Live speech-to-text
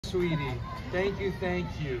sweetie. Thank you, thank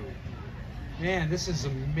you. Man, this is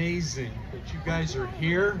amazing that you guys are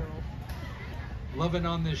here, loving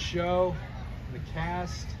on this show, the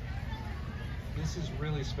cast. This is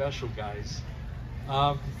really special, guys.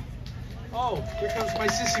 Oh, here comes my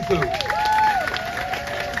sissy poo.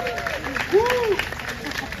 Woo!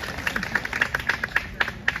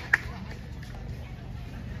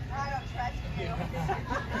 I don't trust you.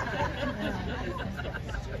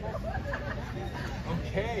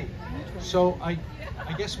 Okay, so I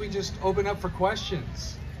guess we just open up for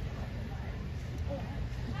questions.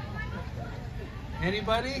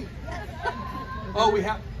 Anybody? Oh, we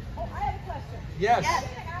have. Oh, I have a question. Yes. I was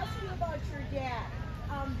going to ask you about your dad.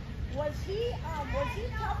 Was he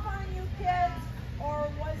tough on you kids, or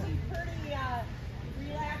was he pretty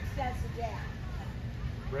relaxed as a dad?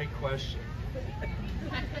 Great question.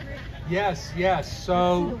 Yes.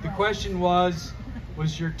 So the question was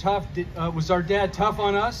our dad tough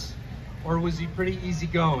on us, or was he pretty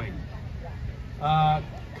easygoing?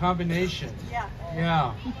 Combination.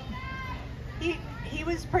 Yeah. He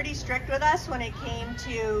was pretty strict with us when it came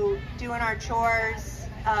to doing our chores.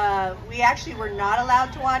 We actually were not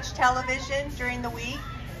allowed to watch television during the week,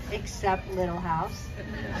 except Little House.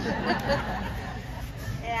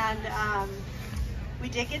 And we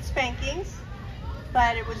did get spankings,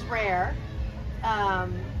 but it was rare.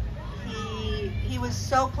 He was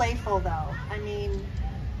so playful, though. I mean,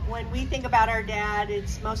 when we think about our dad,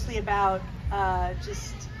 it's mostly about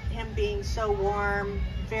just him being so warm,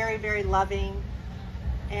 very, very loving,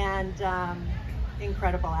 and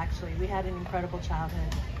incredible, actually. We had an incredible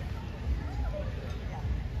childhood. Yeah.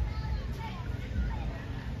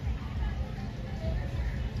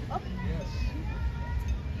 Oh. Yes.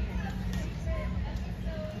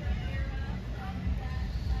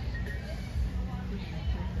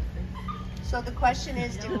 So the question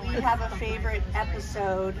is, did we have a favorite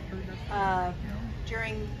episode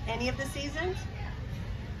during any of the seasons?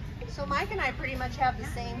 So Mike and I pretty much have the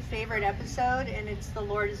same favorite episode, and it's The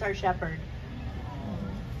Lord is Our Shepherd.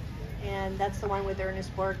 And that's the one with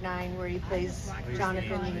Ernest Borgnine where he plays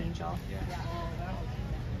Jonathan the Angel. Yeah.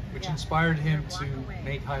 Which inspired him to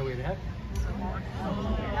make Highway to Heaven.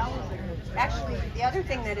 Actually, the other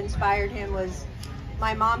thing that inspired him was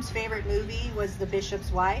my mom's favorite movie was The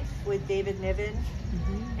Bishop's Wife with David Niven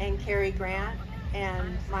and Cary Grant.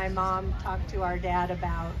 And my mom talked to our dad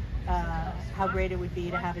about how great it would be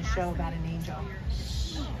to have a show about an angel.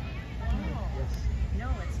 No,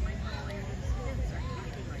 it's Michael Landon's kids are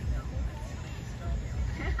talking right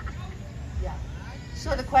now. Yeah.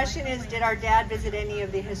 So the question is, did our dad visit any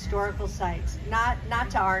of the historical sites? Not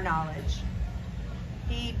to our knowledge.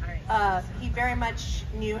 He very much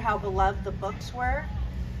knew how beloved the books were.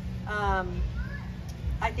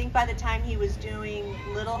 I think by the time he was doing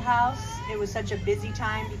Little House, it was such a busy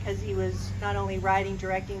time because he was not only writing,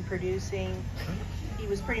 directing, producing, he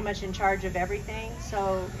was pretty much in charge of everything.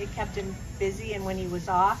 So it kept him busy, and when he was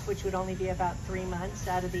off, which would only be about 3 months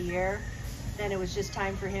out of the year, then it was just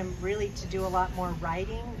time for him really to do a lot more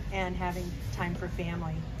writing and having time for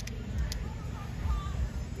family.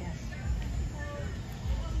 Yes.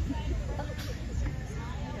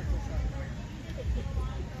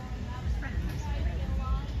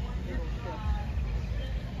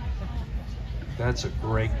 That's a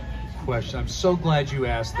great question. I'm so glad you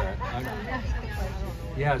asked that.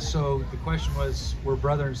 Yeah, so the question was, we're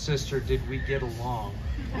brother and sister, did we get along?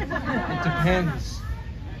 It depends.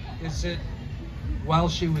 Is it while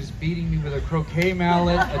she was beating me with a croquet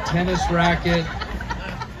mallet, a tennis racket,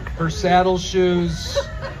 her saddle shoes,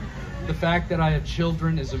 the fact that I have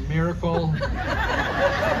children is a miracle.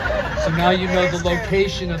 So now you know the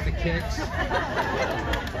location of the kicks.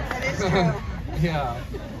 That is true. Yeah.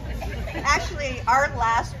 Actually, our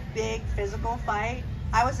last big physical fight,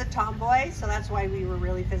 I was a tomboy, so that's why we were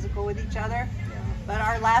really physical with each other. But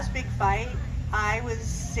our last big fight, I was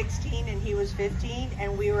 16 and he was 15,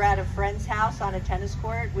 and we were at a friend's house on a tennis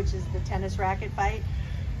court, which is the tennis racket fight.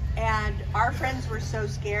 And our friends were so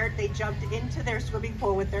scared, they jumped into their swimming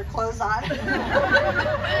pool with their clothes on.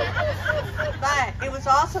 But it was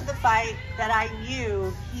also the fight that I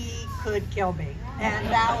knew he could kill me. And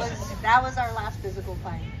that was our last physical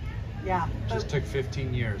fight. Yeah. Just took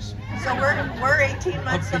 15 years. So we're 18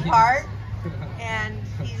 months apart, and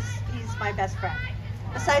he's my best friend,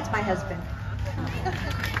 besides my husband.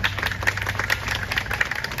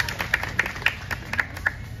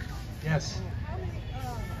 Yes.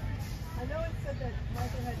 I know it said that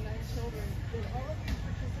Michael had 9 children. Did all of you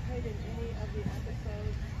participate in any of the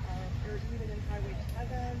episodes, or even in Highway to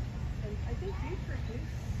Heaven? And I think you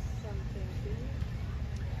produced some things, didn't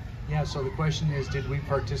you? Yeah, so the question is, did we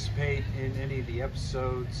participate in any of the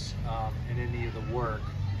episodes, in any of the work?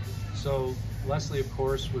 So Leslie, of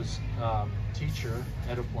course, was teacher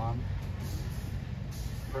at Plum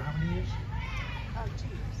for how many years? 2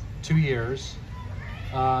 years. 2 years.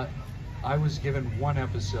 I was given one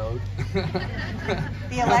episode.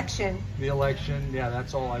 The election. The election, yeah,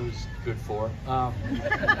 that's all I was good for.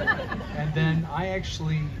 And then I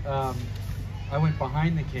actually, I went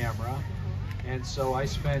behind the camera, and so I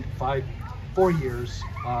spent 4 years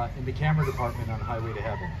in the camera department on Highway to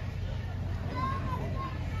Heaven.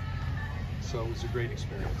 So it was a great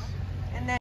experience.